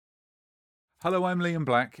Hello, I'm Liam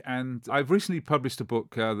Black, and I've recently published a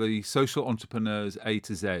book, The Social Entrepreneur's A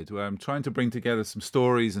to Z, where I'm trying to bring together some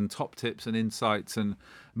stories and top tips and insights and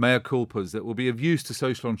mea culpas that will be of use to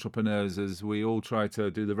social entrepreneurs as we all try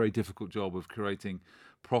to do the very difficult job of creating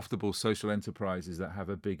profitable social enterprises that have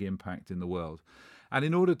a big impact in the world. And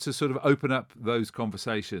in order to sort of open up those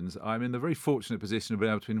conversations, I'm in the very fortunate position of being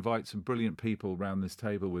able to invite some brilliant people around this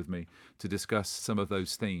table with me to discuss some of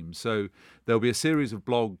those themes. So there'll be a series of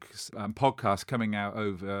blogs and podcasts coming out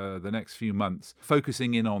over the next few months,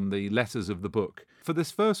 focusing in on the letters of the book. For this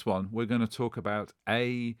first one, we're going to talk about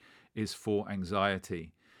A is for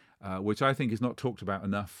anxiety. Which I think is not talked about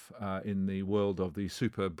enough in the world of the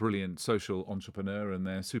super brilliant social entrepreneur and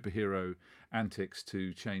their superhero antics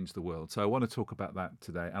to change the world. So I want to talk about that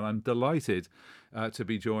today. And I'm delighted to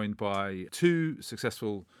be joined by two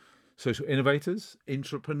successful social innovators,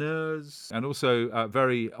 entrepreneurs, and also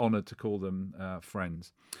very honoured to call them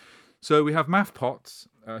friends. So we have Math Potts,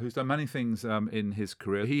 who's done many things in his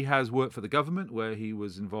career. He has worked for the government, where he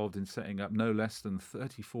was involved in setting up no less than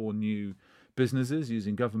 34 new businesses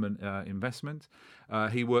using government investment.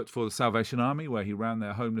 He worked for the Salvation Army, where he ran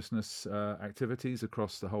their homelessness activities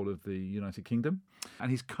across the whole of the United Kingdom. And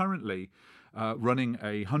he's currently running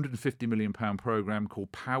a £150 million programme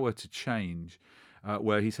called Power to Change,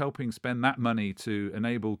 where he's helping spend that money to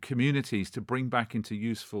enable communities to bring back into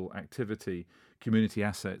useful activity community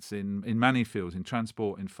assets in many fields, in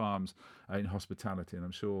transport, in farms, in hospitality. And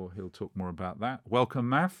I'm sure he'll talk more about that. Welcome,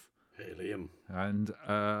 Math. Hey, Liam. And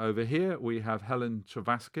over here we have Helen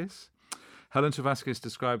Travaskis. Helen Travaskis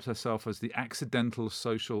describes herself as the accidental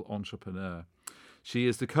social entrepreneur. She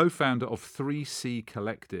is the co-founder of 3C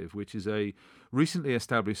Collective, which is a recently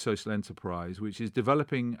established social enterprise which is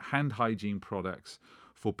developing hand hygiene products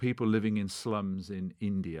for people living in slums in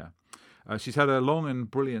India. She's had a long and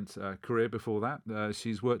brilliant career before that.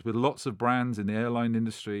 She's worked with lots of brands in the airline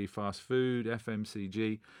industry, fast food,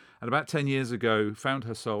 FMCG, and about 10 years ago found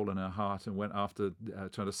her soul and her heart and went after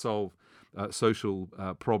trying to solve social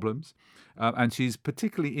problems. And she's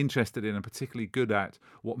particularly interested in and particularly good at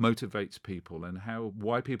what motivates people and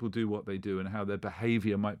why people do what they do and how their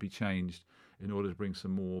behaviour might be changed in order to bring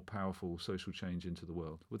some more powerful social change into the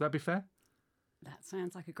world. Would that be fair? That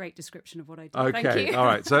sounds like a great description of what I do. Okay, Thank you. all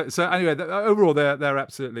right. So anyway, overall, they're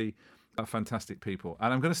absolutely fantastic people.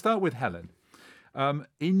 And I'm going to start with Helen.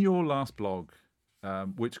 In your last blog,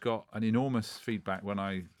 which got an enormous feedback when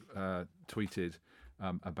I tweeted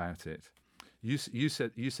about it, you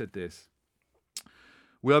said this: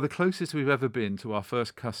 "We are the closest we've ever been to our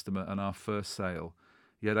first customer and our first sale.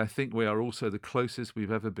 Yet I think we are also the closest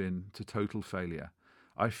we've ever been to total failure.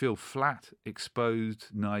 I feel flat, exposed,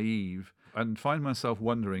 naive, and find myself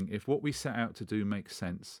wondering if what we set out to do makes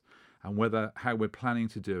sense and whether how we're planning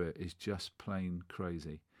to do it is just plain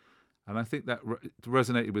crazy." And I think that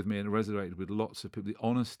resonated with me, and it resonated with lots of people, the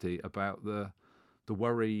honesty about the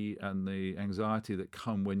worry and the anxiety that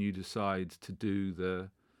come when you decide to do the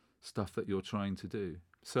stuff that you're trying to do.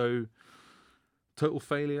 So total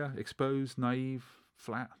failure, exposed, naive,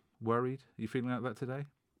 flat, worried. Are you feeling like that today?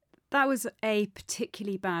 That was a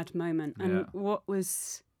particularly bad moment. And what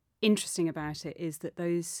was interesting about it is that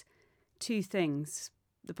those two things,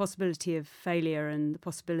 the possibility of failure and the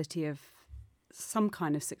possibility of some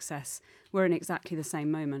kind of success, were in exactly the same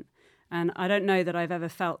moment. And I don't know that I've ever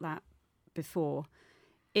felt that before.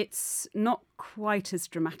 It's not quite as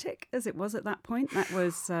dramatic as it was at that point. That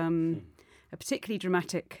was a particularly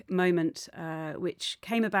dramatic moment, which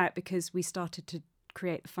came about because we started to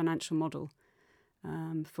create the financial model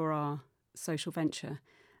for our social venture.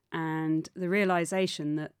 And the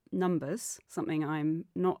realisation that numbers, something I'm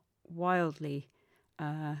not wildly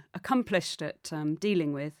accomplished at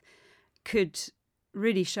dealing with, could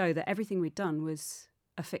really show that everything we'd done was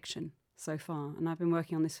a fiction so far. And I've been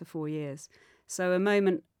working on this for 4 years. So a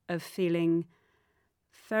moment of feeling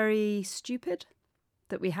very stupid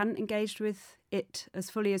that we hadn't engaged with it as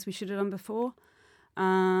fully as we should have done before,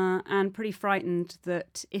 and pretty frightened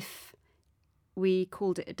that if we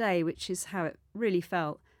called it a day, which is how it really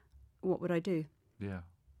felt, what would I do? Yeah.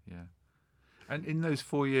 And in those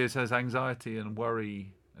 4 years, has anxiety and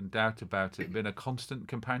worry and doubt about it been a constant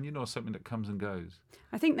companion or something that comes and goes?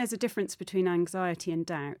 I think there's a difference between anxiety and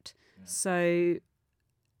doubt. Yeah. So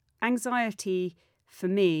anxiety, for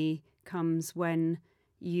me, comes when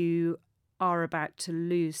you are about to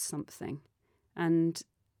lose something. And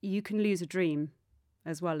you can lose a dream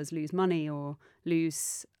as well as lose money or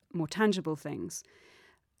lose more tangible things.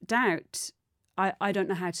 Doubt, I don't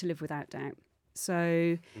know how to live without doubt.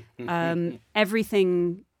 So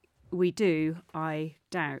everything we do, I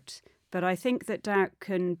doubt. But I think that doubt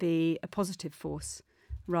can be a positive force.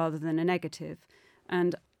 rather than a negative.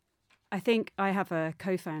 And I think I have a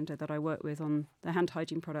co-founder that I work with on the hand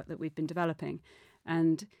hygiene product that we've been developing.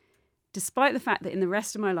 And despite the fact that in the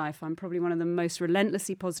rest of my life, I'm probably one of the most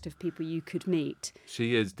relentlessly positive people you could meet.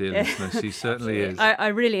 She is, dear listener. She certainly is. I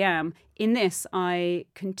really am. In this, I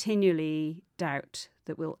continually doubt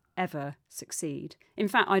that we'll ever succeed. In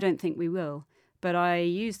fact, I don't think we will. But I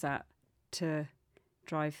use that to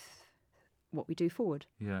drive what we do forward.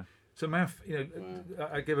 Yeah. So, Math,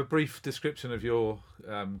 I gave a brief description of your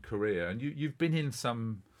career, and you've been in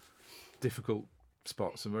some difficult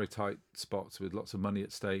spots, some very tight spots with lots of money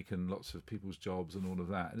at stake and lots of people's jobs and all of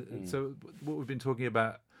that. So, what we've been talking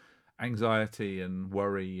about, anxiety and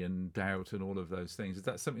worry and doubt and all of those things, is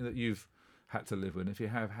that something that you've had to live with? And if you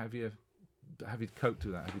have you coped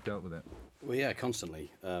with that? Have you dealt with it? Well, yeah,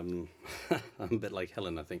 constantly. I'm a bit like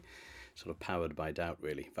Helen, I think, sort of powered by doubt,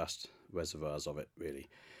 really, vast reservoirs of it, really.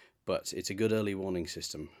 But it's a good early warning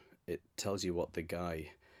system. It tells you what the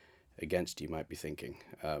guy against you might be thinking.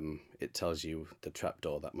 It tells you the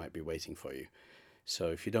trapdoor that might be waiting for you. So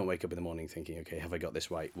if you don't wake up in the morning thinking, okay, have I got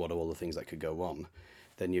this right? What are all the things that could go wrong?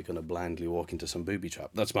 Then you're going to blindly walk into some booby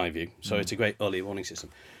trap. That's my view. So it's a great early warning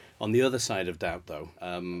system. On the other side of doubt, though,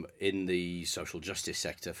 in the social justice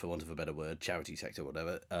sector, for want of a better word, charity sector,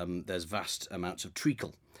 whatever, there's vast amounts of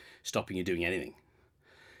treacle stopping you doing anything.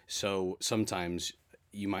 So sometimes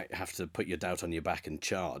you might have to put your doubt on your back and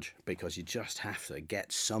charge because you just have to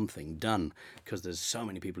get something done because there's so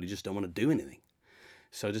many people who just don't want to do anything.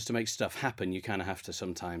 So just to make stuff happen, you kind of have to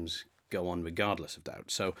sometimes go on regardless of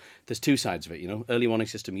doubt. So there's two sides of it, early warning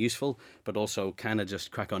system useful, but also kind of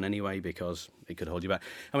just crack on anyway because it could hold you back.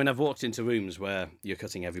 I mean, I've walked into rooms where you're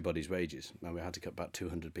cutting everybody's wages, and we had to cut about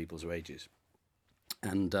 200 people's wages.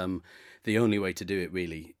 And the only way to do it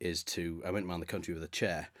really is I went around the country with a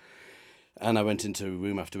chair, and I went into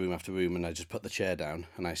room after room after room, and I just put the chair down,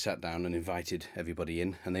 and I sat down and invited everybody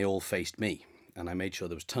in, and they all faced me, and I made sure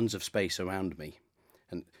there was tons of space around me,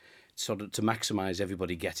 and sort of to maximise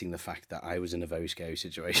everybody getting the fact that I was in a very scary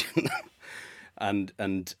situation,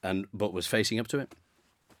 but was facing up to it.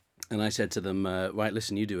 And I said to them, right,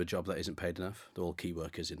 listen, you do a job that isn't paid enough. They're all key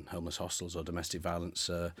workers in homeless hostels or domestic violence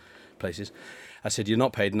places. I said, you're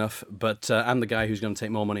not paid enough, but I'm the guy who's going to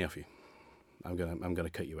take more money off you. I'm going to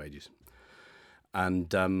cut your wages. And,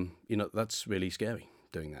 that's really scary,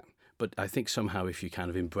 doing that. But I think somehow if you kind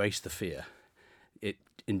of embrace the fear, it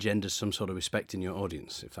engenders some sort of respect in your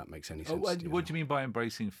audience, if that makes any sense. What do you mean by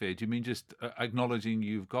embracing fear? Do you mean just acknowledging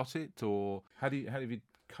you've got it, or how have you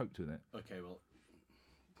coped with it? Okay, well,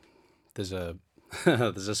 there's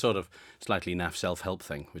a sort of slightly naff self-help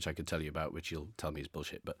thing, which I could tell you about, which you'll tell me is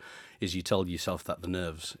bullshit, but is you tell yourself that the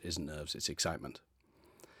nerves isn't nerves, it's excitement.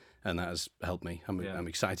 And that has helped me. I'm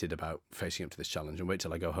excited about facing up to this challenge, and wait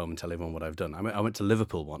till I go home and tell everyone what I've done. I went to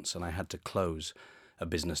Liverpool once, and I had to close a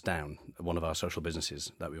business down, one of our social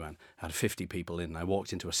businesses that we ran. I had 50 people in. I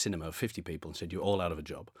walked into a cinema of 50 people and said, you're all out of a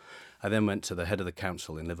job. I then went to the head of the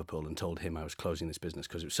council in Liverpool and told him I was closing this business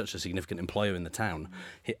because it was such a significant employer in the town.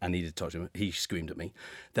 I needed to talk to him. He screamed at me.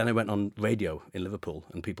 Then I went on radio in Liverpool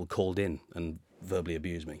and people called in and verbally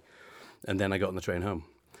abused me. And then I got on the train home.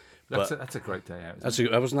 That's a great day out.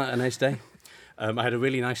 Wasn't that a nice day? I had a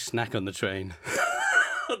really nice snack on the train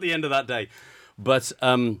at the end of that day. But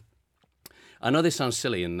I know this sounds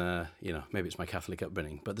silly, and maybe it's my Catholic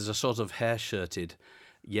upbringing, but there's a sort of hair-shirted,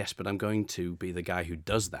 yes, but I'm going to be the guy who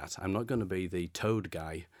does that. I'm not going to be the toad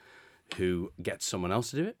guy who gets someone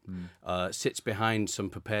else to do it, sits behind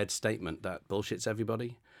some prepared statement that bullshits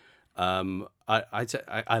everybody.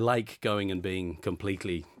 I like going and being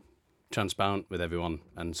completely transparent with everyone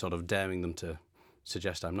and sort of daring them to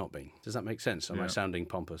suggest I'm not being. Does that make sense? Am I sounding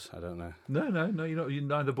pompous? I don't know. No, you're not. You're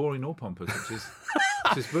neither boring nor pompous, which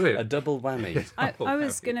is brilliant. A double whammy. I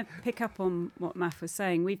was going to pick up on what Math was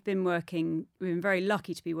saying. We've been very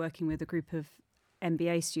lucky to be working with a group of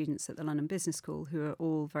MBA students at the London Business School who are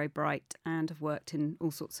all very bright and have worked in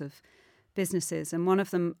all sorts of businesses. And one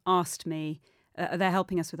of them asked me, they're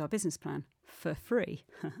helping us with our business plan for free.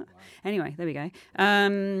 Wow. Anyway, there we go.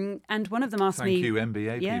 And one of them asked me... Thank you,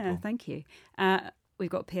 MBA people. Yeah, thank you. We've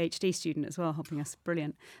got a PhD student as well helping us.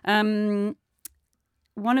 Brilliant. One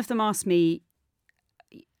of them asked me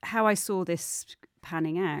how I saw this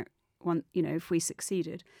panning out, if we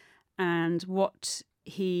succeeded, and what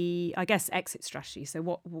exit strategy.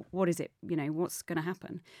 So what is it, what's going to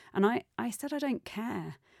happen? And I said, I don't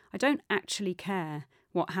care. I don't actually care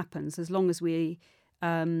what happens as long as we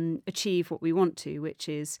achieve what we want to, which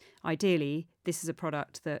is ideally this is a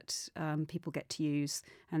product that people get to use,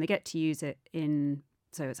 and they get to use it in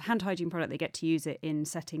So it's a hand hygiene product. They get to use it in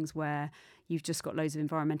settings where you've just got loads of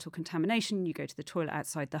environmental contamination. You go to the toilet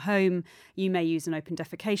outside the home. You may use an open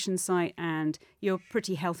defecation site and you're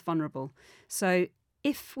pretty health vulnerable. So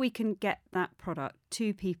if we can get that product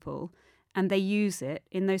to people and they use it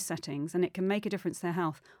in those settings and it can make a difference to their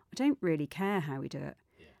health, I don't really care how we do it.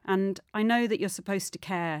 And I know that you're supposed to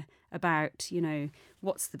care about,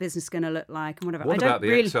 what's the business going to look like and whatever. What about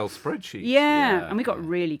the Excel spreadsheet? Yeah, and we got a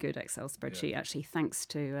really good Excel spreadsheet, actually, thanks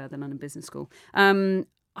to the London Business School.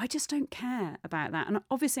 I just don't care about that. And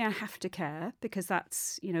obviously I have to care because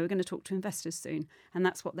that's, we're going to talk to investors soon and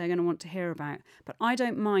that's what they're going to want to hear about. But I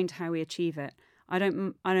don't mind how we achieve it. I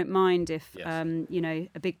don't mind if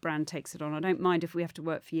a big brand takes it on. I don't mind if we have to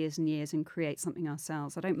work for years and years and create something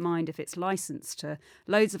ourselves. I don't mind if it's licensed to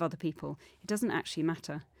loads of other people. It doesn't actually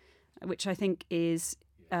matter, which I think is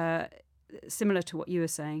similar to what you were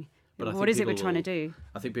saying. But what is it we're trying to do?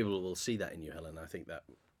 I think people will see that in you, Helen.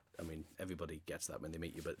 Everybody gets that when they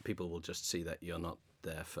meet you, but people will just see that you're not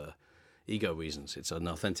there for ego reasons. It's an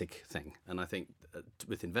authentic thing. And I think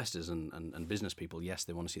with investors and business people, yes,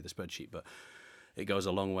 they want to see the spreadsheet, but it goes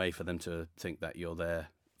a long way for them to think that you're there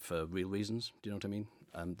for real reasons. Do you know what I mean?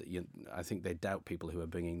 And I think they doubt people who are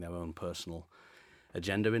bringing their own personal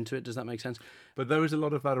agenda into it. Does that make sense? But there is a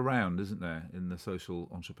lot of that around, isn't there, in the social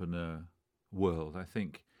entrepreneur world? I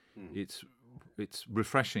think it's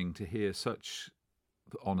refreshing to hear such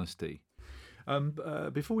honesty.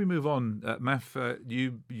 Before we move on, Maf,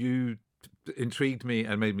 you intrigued me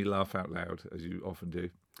and made me laugh out loud, as you often do,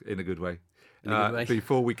 in a good way.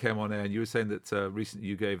 Before we came on air, and you were saying that recently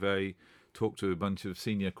you gave a talk to a bunch of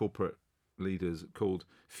senior corporate leaders called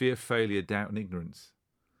Fear, Failure, Doubt and Ignorance.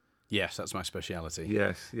 Yes, that's my speciality.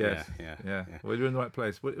 Yes. Yeah. Well, you're in the right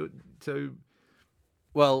place.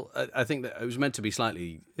 Well, I think that it was meant to be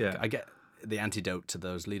slightly... Yeah. I get the antidote to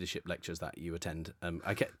those leadership lectures that you attend.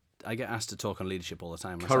 I get asked to talk on leadership all the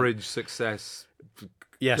time. Courage, success...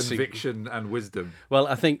 Yes, conviction and wisdom. Well,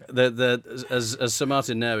 I think as Sir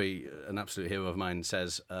Martin Neri, an absolute hero of mine,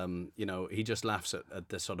 says, he just laughs at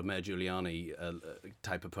the sort of Mayor Giuliani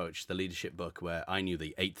type approach, the leadership book, where I knew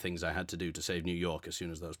the 8 things I had to do to save New York as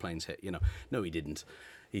soon as those planes hit. No, he didn't.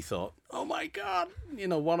 He thought, oh my God,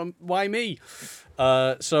 why me?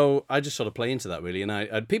 So I just sort of play into that really,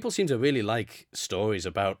 and people seem to really like stories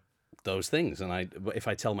about those things, and if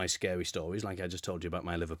I tell my scary stories, like I just told you about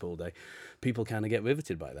my Liverpool day, people kind of get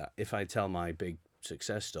riveted by that. If I tell my big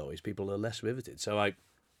success stories, people are less riveted. So I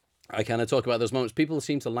kind of talk about those moments. People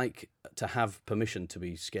seem to like to have permission to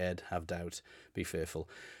be scared, have doubt, be fearful.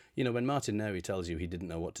 When Martin Neri tells you he didn't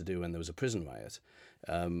know what to do when there was a prison riot,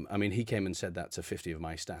 he came and said that to 50 of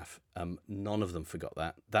my staff. None of them forgot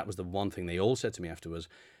that. That was the one thing they all said to me afterwards.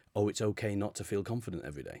 Oh, it's okay not to feel confident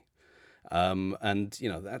every day. That's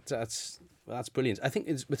brilliant. I think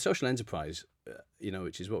with social enterprise,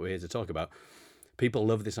 which is what we're here to talk about, people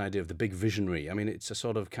love this idea of the big visionary. It's a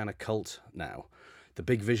sort of kind of cult now. The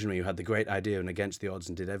big visionary who had the great idea and against the odds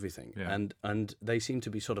and did everything. Yeah. And they seem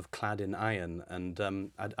to be sort of clad in iron. And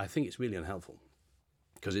I think it's really unhelpful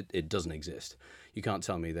because it doesn't exist. You can't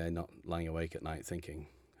tell me they're not lying awake at night thinking,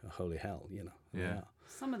 oh, holy hell, Yeah.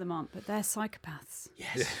 Some of them aren't, but they're psychopaths.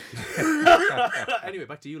 Yes. Anyway,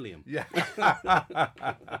 back to you, Liam. Yeah.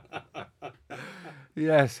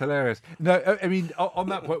 Yes, hilarious. No, on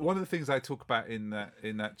that point, one of the things I talk about in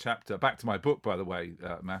that chapter, back to my book, by the way,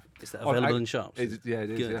 Matt. Is that available in shops? It is.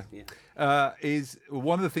 Good. Yeah. Is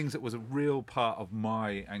one of the things that was a real part of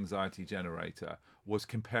my anxiety generator was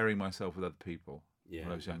comparing myself with other people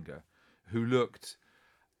when I was younger, who looked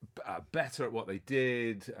better at what they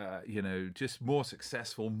did, just more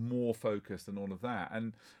successful, more focused and all of that.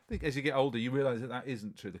 And I think as you get older, you realise that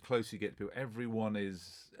isn't true. The closer you get to people,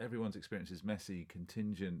 everyone's experience is messy,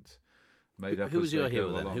 contingent, made up. Who was your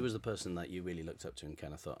hero then? Who was the person that you really looked up to and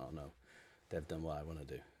kind of thought, oh no, they've done what I want to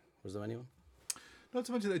do? Was there anyone? Not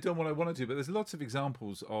so much that they've done what I want to do, but there's lots of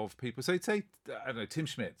examples of people. So say I don't know, Tim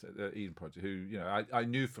Schmidt at the Eden Project, who I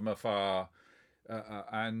knew from afar.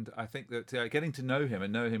 And I think that getting to know him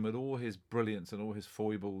and know him with all his brilliance and all his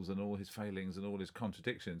foibles and all his failings and all his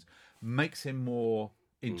contradictions makes him more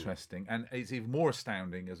interesting. And it's even more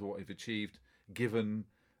astounding as what he's achieved given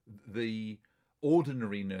the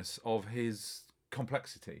ordinariness of his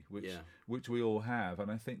complexity, which we all have.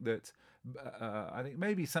 And I think that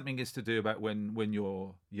maybe something is to do about when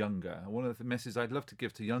you're younger. One of the messages I'd love to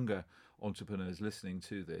give to younger entrepreneurs listening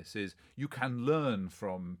to this is you can learn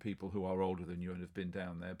from people who are older than you and have been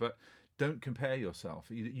down there, but don't compare yourself.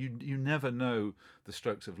 You never know the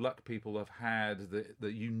strokes of luck people have had,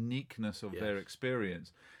 the uniqueness of their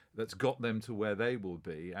experience. that's got them to where they will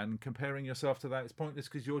be, and comparing yourself to that is pointless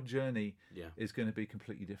because your journey is going to be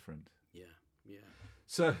completely different. Yeah.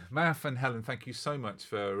 So, Maff and Helen, thank you so much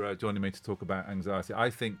for joining me to talk about anxiety. I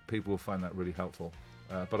think people will find that really helpful,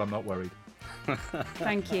 but I'm not worried.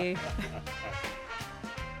 Thank you.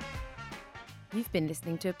 You've been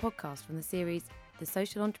listening to a podcast from the series The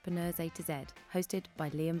Social Entrepreneurs A to Z, hosted by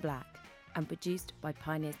Liam Black and produced by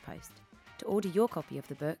Pioneers Post. To order your copy of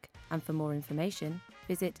the book and for more information,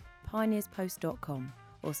 visit pioneerspost.com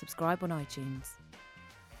or subscribe on iTunes.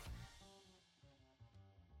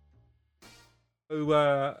 Oh,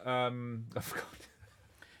 I forgot.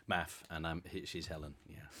 Maff, and she's Helen.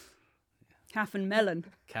 Yeah. Calf and melon.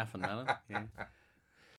 Calf and melon. Yeah.